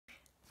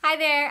Hi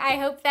there, I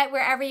hope that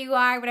wherever you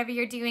are, whatever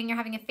you're doing, you're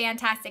having a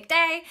fantastic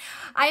day.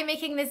 I'm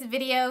making this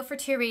video for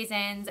two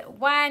reasons.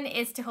 One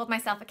is to hold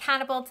myself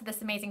accountable to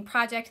this amazing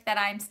project that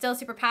I'm still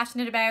super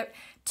passionate about.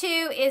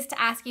 Two is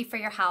to ask you for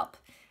your help.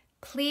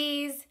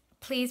 Please,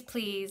 please,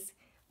 please,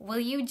 will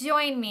you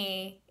join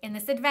me in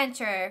this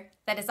adventure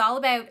that is all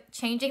about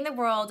changing the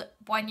world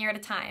one year at a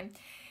time?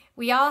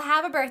 We all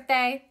have a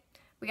birthday.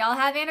 We all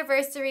have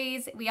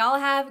anniversaries. We all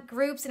have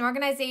groups and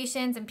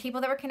organizations and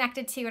people that we're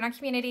connected to in our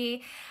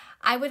community.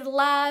 I would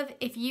love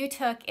if you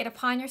took it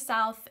upon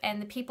yourself and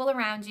the people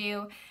around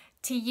you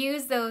to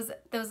use those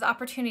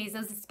opportunities,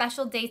 those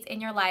special dates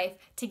in your life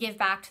to give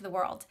back to the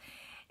world.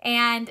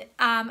 And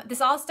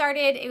this all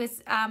started, it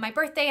was my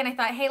birthday, and I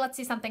thought, hey, let's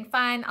do something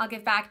fun. I'll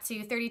give back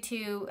to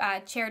 32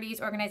 charities,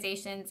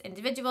 organizations,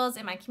 individuals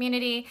in my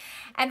community.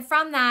 And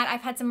from that,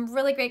 I've had some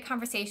really great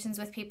conversations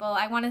with people.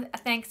 I want to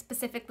thank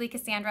specifically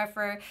Cassandra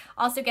for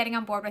also getting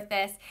on board with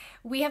this.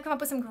 We have come up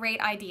with some great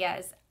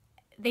ideas.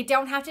 They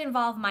don't have to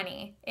involve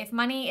money. If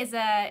money is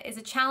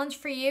a challenge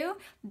for you,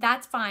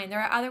 that's fine.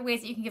 There are other ways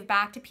that you can give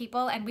back to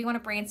people, and we want to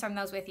brainstorm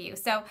those with you.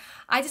 So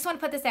I just want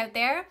to put this out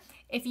there.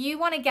 If you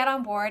want to get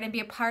on board and be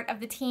a part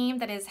of the team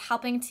that is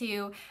helping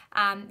to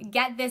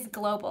get this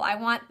global, I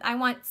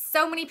want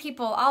so many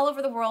people all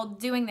over the world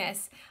doing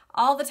this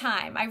all the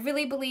time. I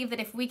really believe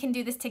that if we can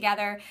do this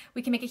together,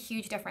 we can make a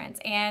huge difference.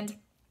 And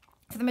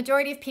for the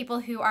majority of people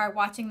who are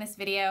watching this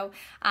video,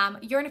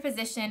 you're in a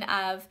position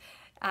of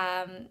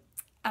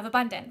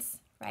abundance,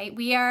 right?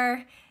 We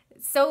are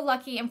so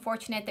lucky and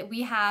fortunate that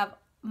we have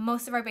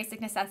most of our basic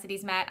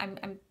necessities met.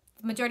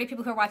 The majority of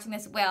people who are watching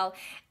this will,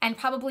 and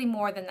probably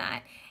more than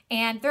that.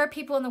 And there are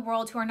people in the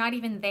world who are not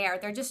even there.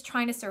 They're just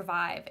trying to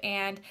survive.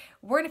 And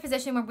we're in a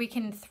position where we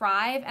can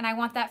thrive, and I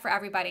want that for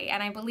everybody.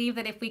 And I believe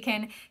that if we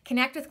can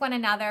connect with one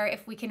another,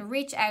 if we can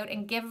reach out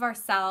and give of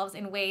ourselves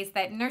in ways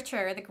that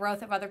nurture the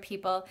growth of other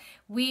people,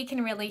 we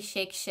can really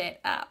shake shit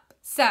up.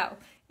 So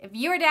if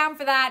you are down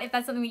for that, if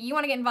that's something that you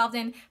want to get involved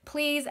in,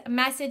 please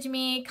message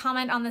me,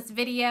 comment on this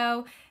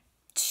video,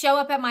 show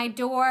up at my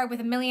door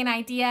with a million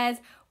ideas.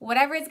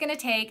 Whatever it's going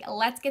to take,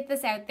 let's get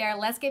this out there.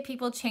 Let's get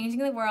people changing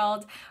the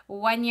world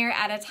one year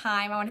at a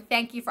time. I want to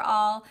thank you for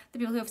all the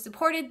people who have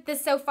supported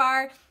this so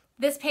far.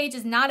 This page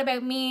is not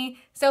about me.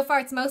 So far,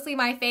 it's mostly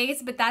my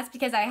face, but that's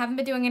because I haven't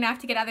been doing enough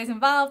to get others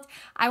involved.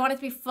 I want it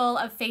to be full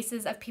of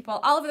faces of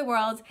people all over the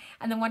world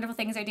and the wonderful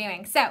things they're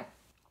doing. So,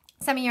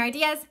 send me your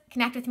ideas,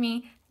 connect with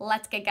me,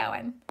 let's get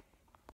going.